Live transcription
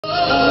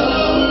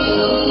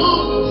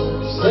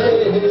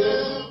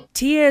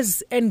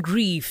Tears and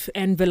grief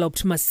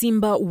enveloped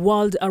Masimba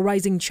World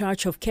Arising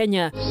Church of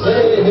Kenya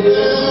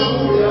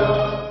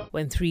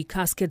when 3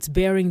 caskets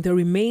bearing the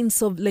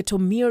remains of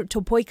Letomir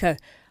Topoika,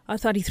 a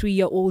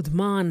 33-year-old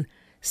man,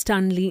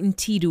 Stanley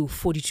Ntidu,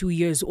 42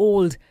 years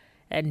old,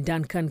 and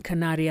Duncan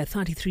Kanare, a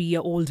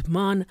 33-year-old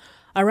man,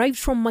 arrived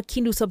from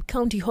Makindu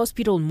Sub-County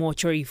Hospital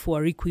mortuary for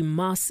a requiem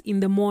mass in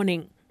the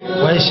morning.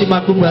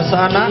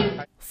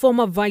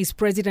 Former Vice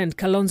President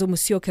Kalonzo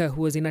Musyoka,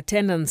 who was in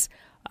attendance,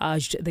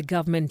 urged the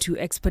government to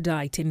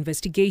expedite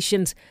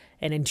investigations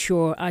and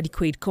ensure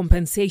adequate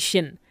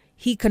compensation.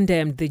 He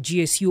condemned the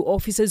GSU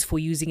officers for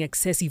using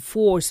excessive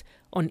force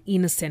on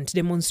innocent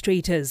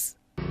demonstrators.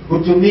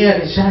 Kutumia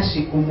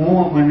risasi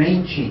kumuua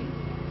mwananchi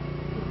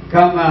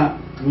kama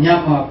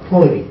mnyama wa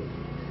pori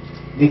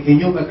ni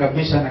kinyume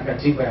kabisa na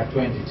katiba ya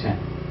 2010.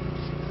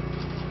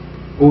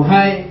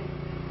 Uhai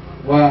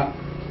wa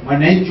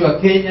mwananchi wa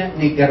Kenya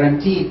ni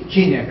guarantee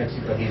chini ya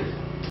katiba hii.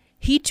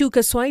 He took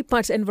a swipe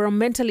at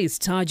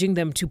environmentalists, urging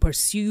them to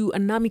pursue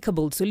an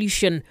amicable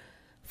solution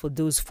for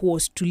those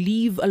forced to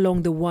leave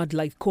along the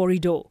wildlife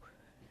corridor.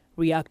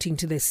 Reacting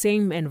to the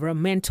same,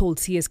 environmental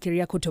CS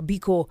Keriako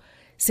Tobiko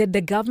said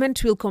the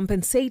government will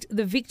compensate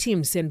the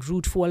victims and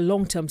root for a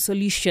long-term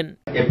solution.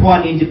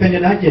 An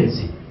independent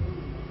agency.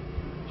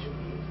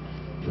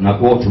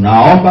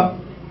 Tunaomba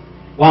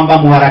kwamba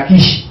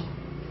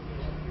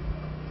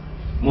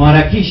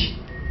muharakishi.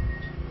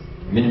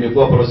 Mimi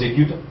nimekuwa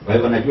prosecutor, kwa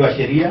hivyo najua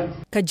sheria.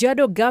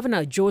 Kajiado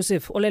Governor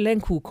Joseph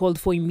Olelenku called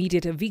for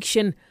immediate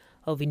eviction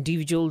of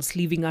individuals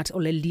living at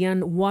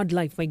Olelian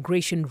wildlife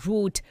migration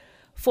route,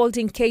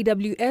 faulting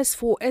KWS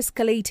for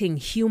escalating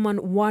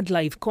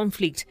human-wildlife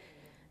conflict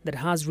that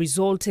has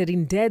resulted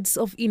in deaths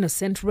of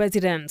innocent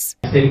residents.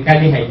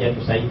 Serikali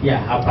haijatusaidia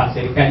hapa,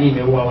 serikali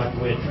imeua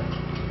watu wetu.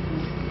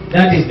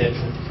 That is the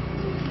truth.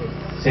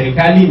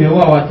 Serikali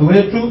imeua watu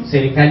wetu,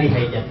 serikali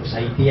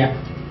haijatusaidia.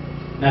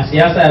 Na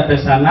siasa ya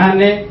pesa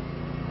 8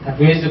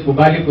 hatuwezi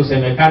kubali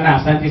kusemekana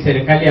asante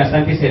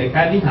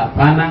serikali,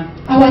 hapana.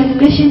 Our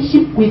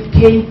relationship with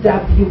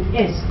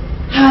KWS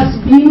has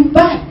been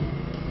bad.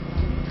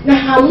 Na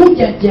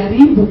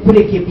hamujajaribu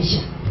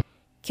kurekebisha.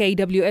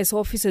 KWS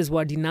officers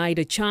were denied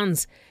a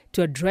chance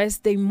to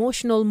address the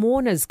emotional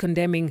mourners,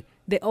 condemning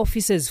the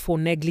officers for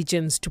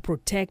negligence to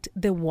protect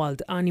the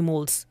wild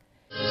animals.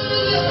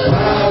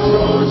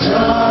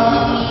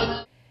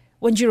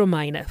 Wanjiro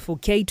Maina for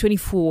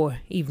K24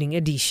 Evening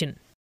Edition.